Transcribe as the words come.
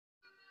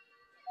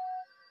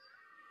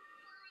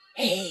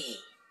Hey,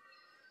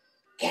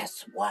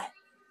 guess what?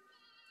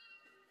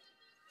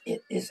 It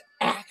is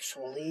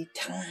actually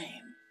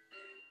time.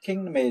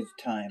 Kingdom Age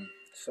time.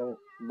 So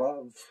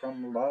love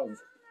from love,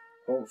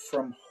 hope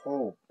from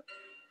hope.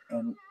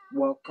 And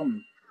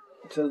welcome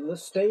to the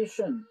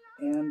station.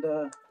 And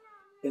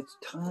it's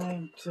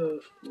time to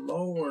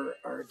lower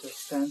our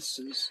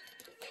defenses.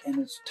 And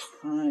it's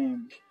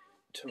time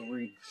to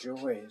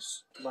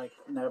rejoice like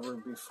never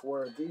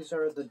before. These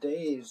are the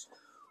days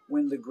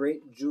when the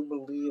great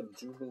Jubilee of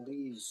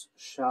Jubilees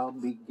shall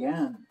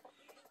begin.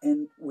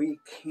 And we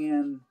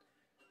can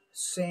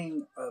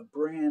sing a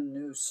brand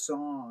new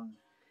song.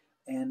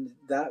 And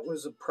that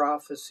was a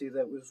prophecy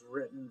that was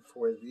written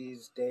for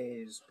these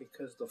days,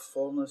 because the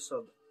fullness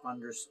of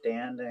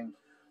understanding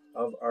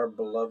of our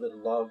beloved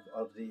love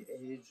of the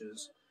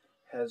ages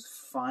has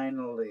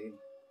finally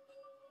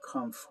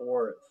come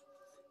forth.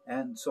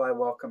 And so I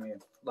welcome you.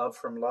 Love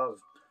from love,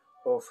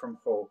 hope from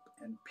hope,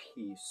 and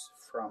peace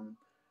from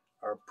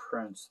our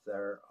Prince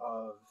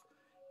thereof.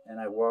 And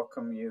I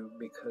welcome you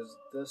because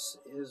this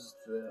is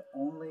the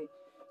only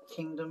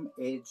Kingdom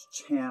Age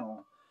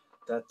channel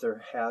that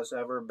there has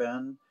ever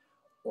been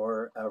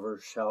or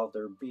ever shall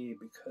there be,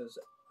 because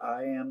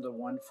I am the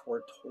one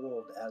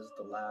foretold as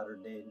the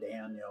latter-day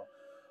Daniel,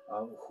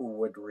 who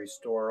would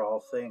restore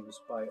all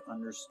things by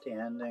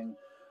understanding,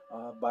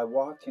 by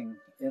walking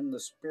in the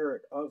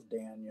spirit of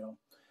Daniel.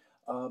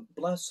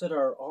 Blessed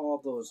are all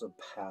those of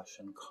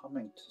passion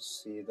coming to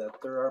see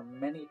that there are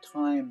many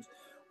times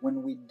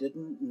when we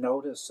didn't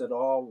notice at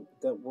all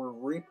that we're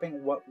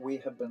reaping what we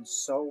have been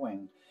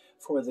sowing.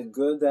 For the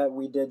good that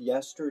we did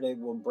yesterday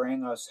will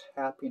bring us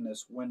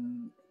happiness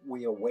when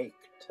we awake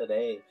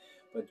today.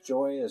 But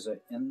joy is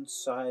an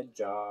inside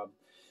job.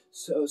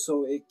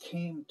 So it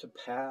came to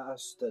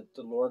pass that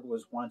the Lord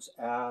was once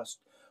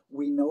asked,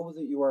 "We know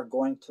that you are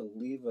going to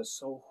leave us,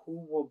 so who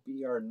will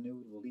be our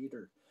new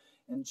leader?"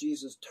 And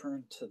Jesus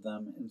turned to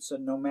them and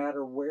said, no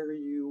matter where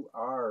you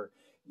are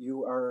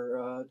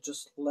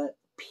just let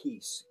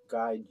peace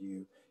guide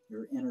you,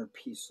 your inner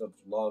peace of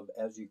love,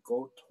 as you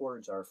go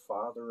towards our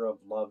Father of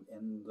love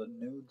in the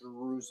New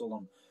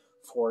Jerusalem.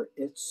 For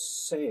its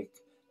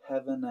sake,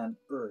 heaven and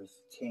earth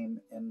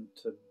came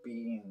into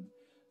being,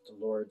 the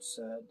Lord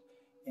said.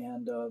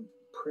 And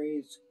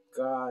praise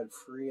God,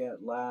 free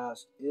at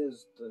last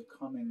is the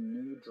coming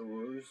New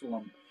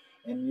Jerusalem.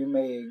 And you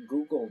may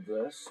Google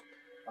this.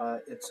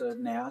 It's a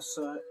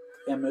NASA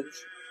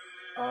image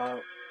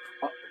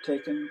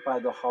taken by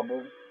the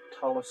Hubble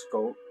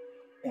telescope,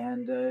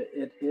 and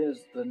it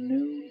is the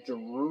New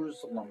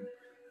Jerusalem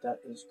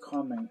that is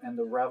coming, and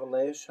the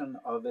revelation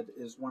of it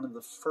is one of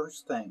the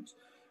first things,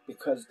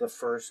 because the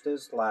first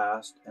is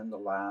last and the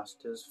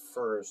last is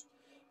first.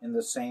 In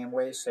the same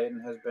way,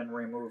 Satan has been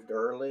removed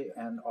early,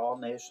 and all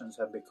nations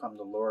have become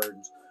the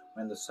Lord's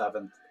when the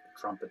seventh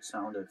trumpet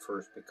sounded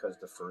first, because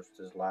the first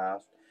is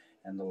last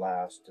and the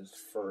last is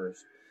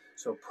first.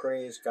 So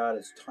praise God,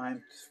 it's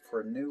time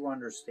for new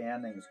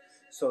understandings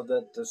so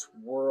that this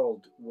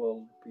world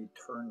will be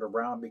turned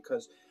around,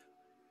 because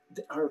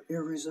our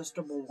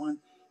irresistible one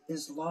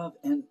is love,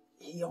 and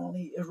he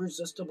only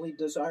irresistibly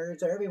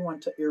desires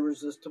everyone to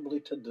irresistibly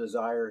to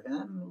desire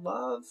him.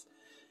 Love.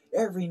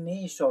 Every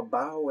knee shall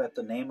bow at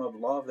the name of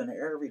love, and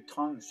every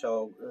tongue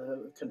shall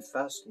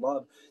confess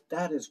love.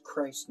 That is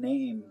Christ's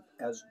name,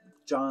 as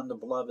John the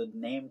Beloved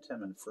named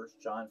him in 1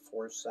 John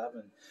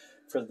 4:7.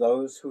 For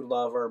those who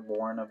love are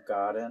born of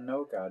God and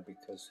know God,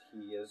 because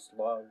he is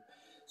love.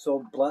 So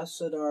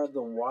blessed are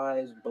the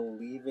wise,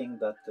 believing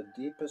that the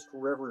deepest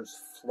rivers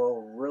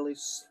flow really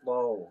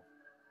slow.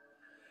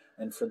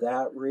 And for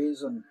that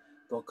reason,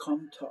 they'll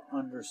come to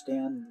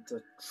understand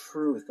the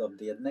truth of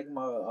the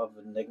enigma of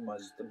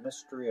enigmas. The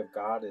mystery of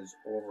God is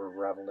over,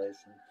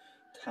 Revelation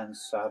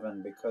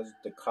 10:7, because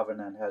the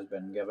covenant has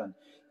been given.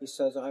 He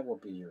says, I will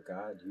be your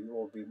God. You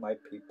will be my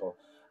people.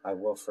 I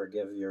will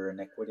forgive your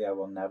iniquity. I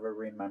will never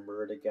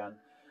remember it again.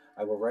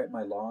 I will write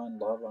my law and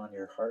love on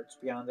your hearts.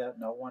 Beyond that,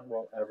 no one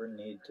will ever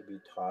need to be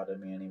taught of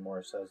me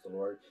anymore, says the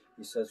Lord.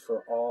 He says,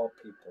 for all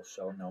people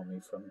shall know me,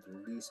 from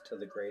the least to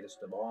the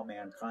greatest of all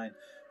mankind.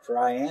 For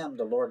I am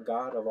the Lord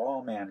God of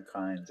all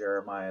mankind,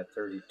 Jeremiah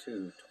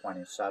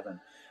 32:27.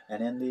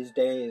 And in these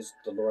days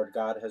the Lord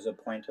God has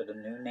appointed a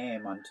new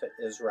name unto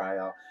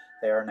Israel.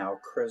 They are now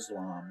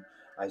Chrislam.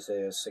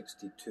 Isaiah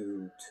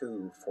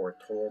 62:2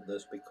 foretold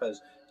this,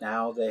 because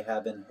now they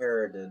have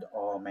inherited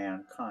all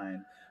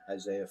mankind.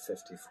 Isaiah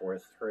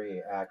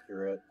 54:3,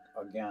 accurate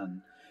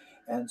again.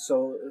 And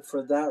so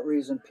for that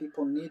reason,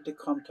 people need to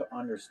come to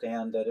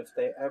understand that if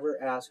they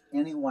ever ask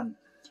anyone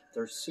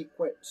their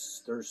secret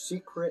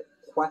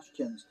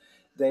questions,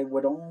 they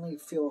would only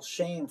feel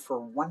shame for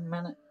 1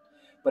 minute.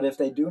 But if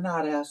they do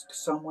not ask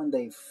someone,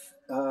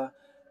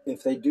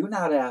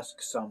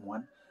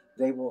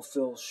 they will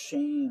feel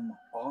shame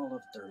all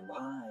of their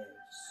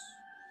lives.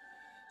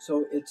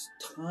 So it's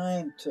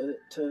time to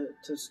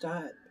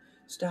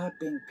stop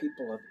being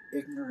people of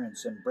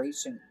ignorance,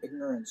 embracing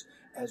ignorance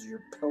as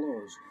your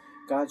pillows.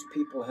 God's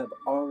people have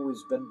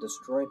always been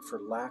destroyed for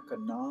lack of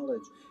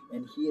knowledge,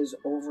 and he is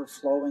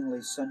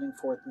overflowingly sending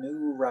forth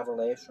new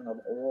revelation of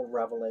old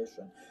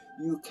revelation.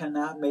 You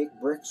cannot make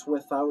bricks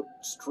without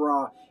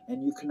straw,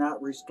 and you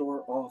cannot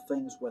restore all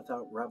things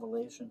without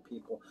revelation,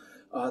 people.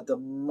 The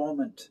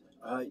moment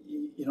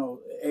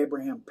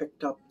Abraham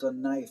picked up the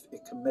knife,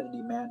 it committed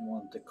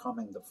Emmanuel into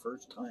coming the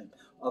first time.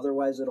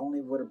 Otherwise, it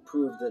only would have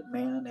proved that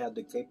man had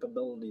the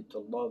capability to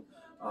love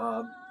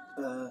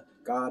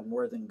God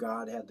more than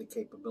God had the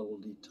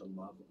capability to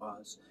love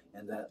us,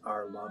 and that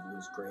our love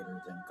was greater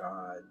than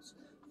God's.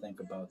 Think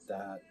about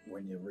that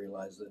when you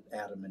realize that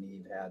Adam and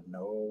Eve had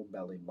no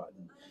belly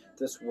button.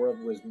 This world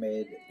was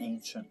made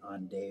ancient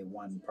on day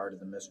one. Part of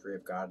the mystery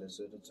of God is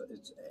that it's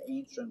an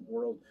ancient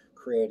world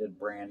created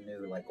brand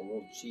new, like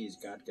old cheese.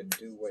 God can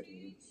do what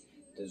he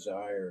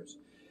desires.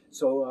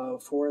 So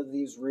for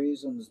these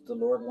reasons, the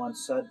Lord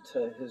once said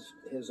to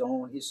his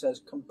own, he says,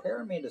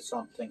 compare me to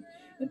something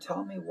and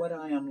tell me what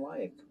I am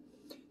like.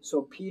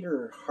 So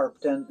Peter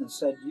harped in and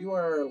said, you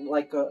are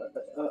like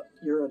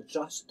you're a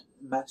just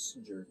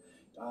messenger,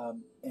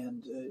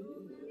 and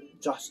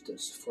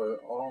justice for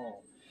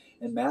all.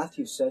 And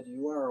Matthew said,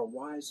 you are a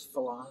wise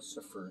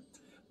philosopher.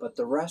 But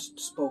the rest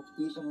spoke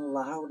even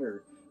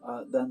louder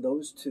than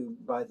those two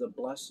by the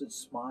blessed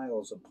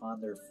smiles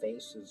upon their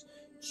faces,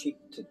 cheek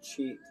to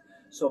cheek.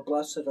 So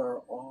blessed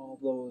are all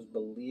those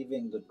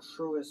believing the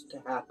truest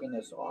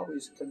happiness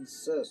always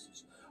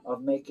consists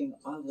of making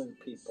other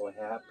people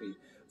happy.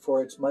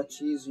 For it's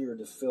much easier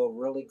to feel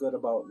really good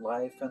about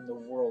life and the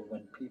world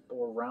when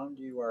people around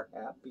you are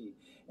happy.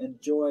 And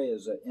joy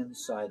is an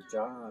inside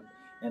job.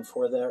 And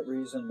for that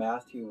reason,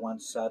 Matthew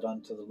once said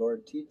unto the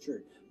Lord,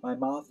 Teacher, my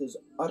mouth is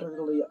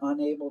utterly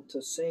unable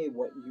to say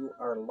what you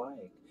are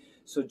like.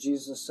 So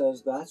Jesus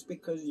says, that's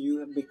because you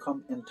have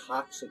become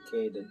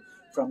intoxicated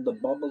from the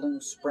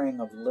bubbling spring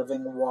of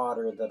living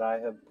water that I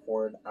have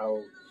poured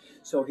out.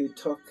 So he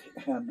took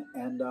him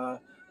and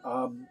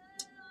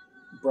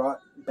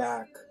brought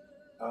back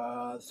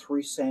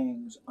 3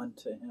 sayings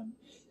unto him.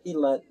 He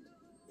let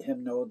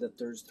him know that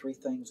there's 3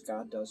 things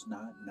God does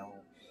not know.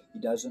 He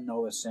doesn't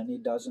know a sin he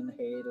doesn't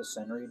hate, a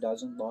sinner he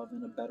doesn't love,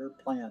 and a better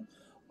plan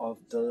of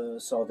the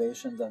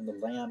salvation than the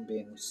Lamb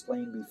being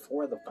slain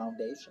before the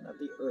foundation of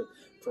the earth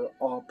for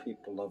all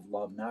people of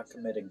love, not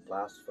committing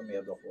blasphemy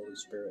of the Holy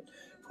Spirit.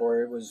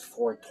 For it was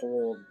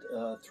foretold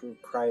through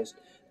Christ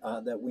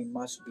that we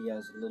must be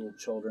as little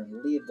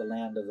children, leave the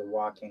land of the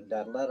walking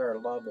dead, let our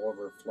love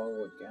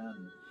overflow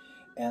again.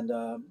 And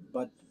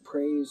but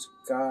praise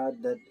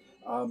God that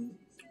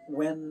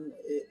when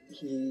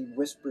he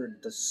whispered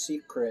the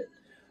secret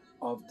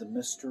of the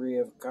mystery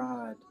of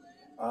God,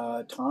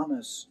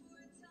 Thomas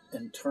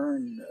in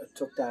turn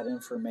took that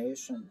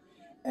information,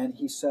 and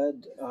he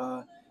said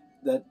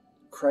that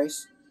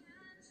Christ,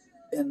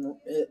 in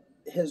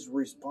his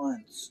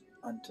response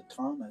unto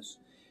Thomas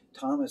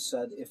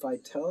said, if I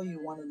tell you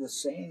one of the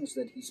sayings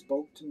that he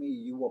spoke to me,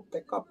 you will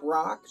pick up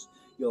rocks,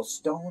 you'll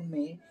stone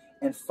me,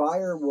 and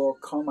fire will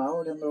come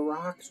out and the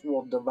rocks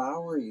will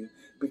devour you,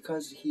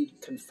 because he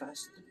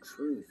confessed the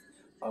truth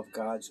of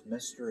God's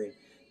mystery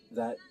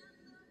that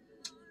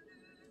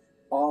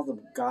all the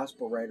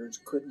gospel writers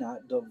could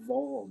not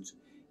divulge.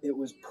 It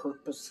was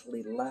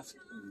purposely left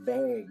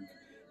vague,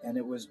 and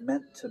it was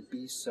meant to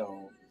be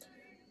so.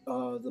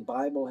 The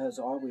Bible has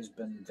always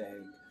been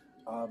vague,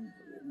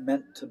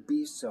 meant to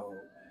be so.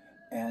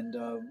 And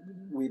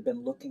we've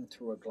been looking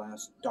through a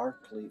glass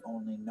darkly,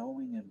 only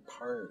knowing in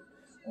part,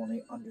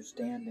 only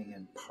understanding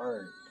in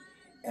part.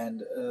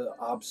 And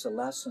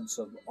obsolescence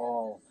of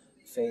all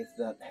faith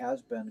that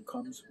has been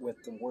comes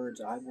with the words,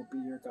 I will be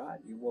your God,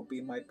 you will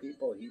be my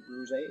people,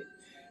 Hebrews 8.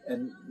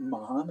 And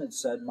Muhammad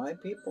said, my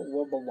people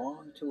will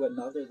belong to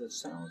another that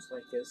sounds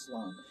like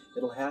Islam.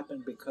 It'll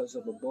happen because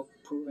of a book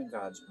proving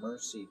God's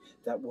mercy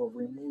that will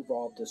remove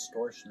all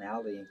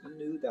distortionality. He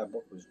knew that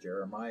book was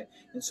Jeremiah,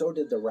 and so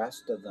did the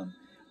rest of them.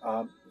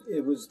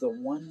 It was the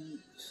one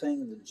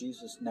thing that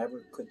Jesus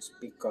never could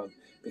speak of,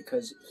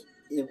 because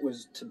it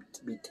was to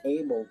be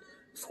tabled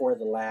for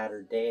the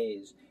latter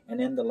days.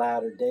 And in the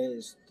latter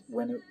days,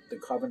 when the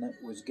covenant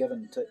was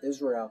given to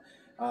Israel,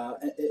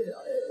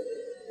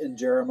 in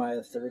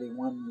Jeremiah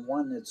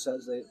 31:1, it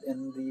says that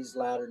in these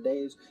latter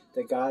days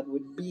that God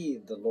would be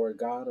the Lord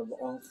God of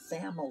all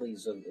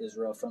families of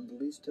Israel, from the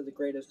least to the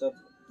greatest, of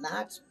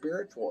not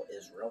spiritual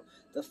Israel,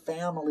 the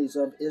families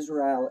of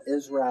Israel.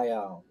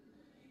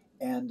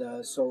 And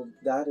so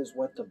that is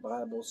what the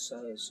Bible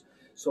says.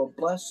 So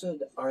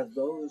blessed are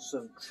those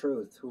of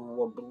truth who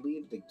will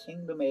believe the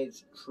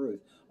kingdom-age truth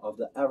of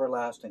the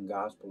everlasting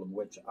gospel of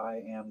which I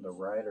am the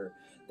writer.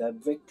 That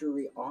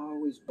victory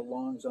always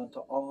belongs unto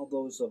all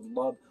those of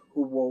love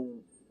who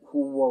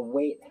will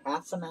wait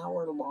half an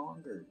hour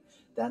longer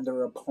than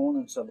their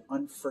opponents of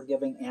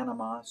unforgiving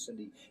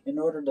animosity, in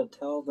order to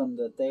tell them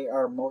that they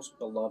are most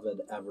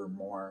beloved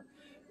evermore.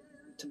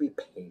 To be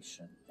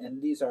patient.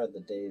 And these are the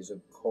days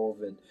of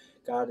COVID.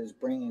 God is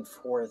bringing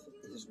forth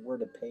his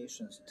word of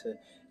patience to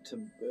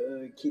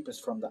keep us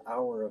from the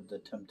hour of the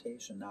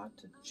temptation not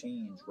to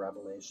change.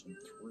 Revelation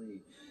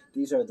 3.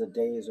 These are the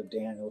days of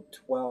Daniel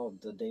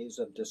 12, the days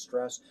of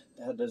distress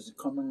that is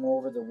coming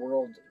over the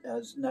world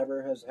as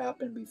never has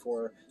happened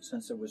before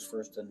since it was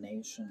first a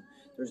nation.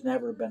 There's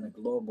never been a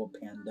global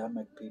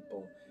pandemic,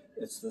 people.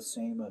 It's the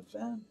same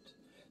event.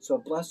 So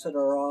blessed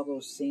are all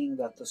those seeing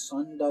that the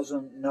sun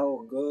doesn't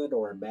know good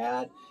or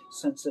bad,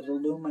 since it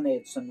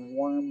illuminates and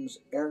warms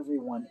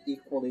everyone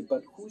equally.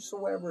 But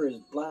whosoever is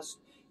blessed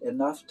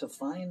enough to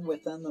find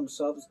within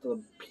themselves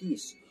the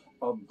peace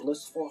of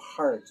blissful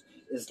hearts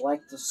is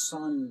like the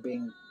sun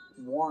being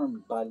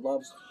warmed by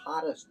love's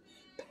hottest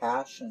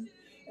passion.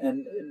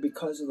 And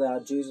because of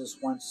that, Jesus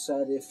once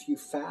said, if you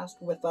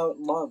fast without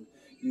love,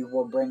 you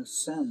will bring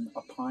sin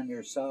upon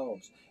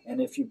yourselves.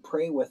 And if you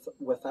pray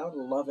without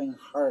a loving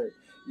heart,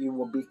 you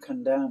will be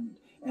condemned.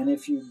 And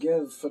if you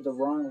give for the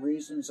wrong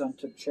reasons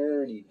unto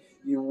charity,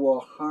 you will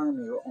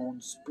harm your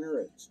own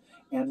spirits.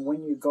 And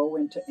when you go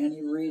into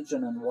any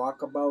region and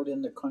walk about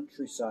in the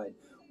countryside,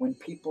 when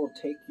people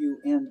take you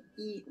in,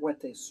 eat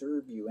what they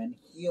serve you and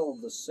heal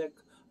the sick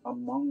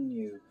among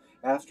you.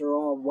 After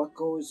all, what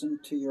goes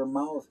into your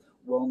mouth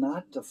will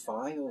not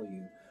defile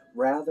you.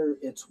 Rather,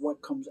 it's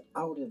what comes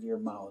out of your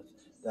mouth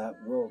that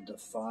will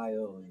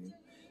defile you.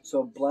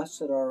 So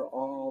blessed are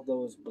all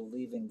those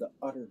believing the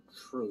utter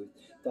truth,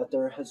 that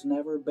there has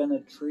never been a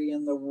tree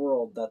in the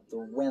world that the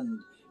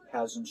wind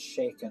hasn't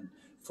shaken,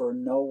 for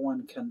no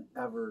one can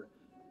ever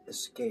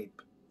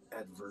escape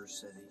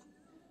adversity.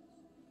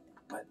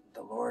 But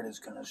the Lord is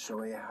going to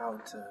show you how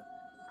to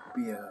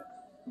be a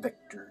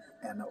victor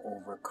and an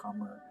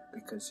overcomer,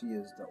 because he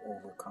is the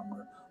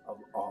overcomer of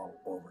all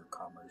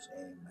overcomers.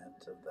 Amen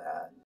to that.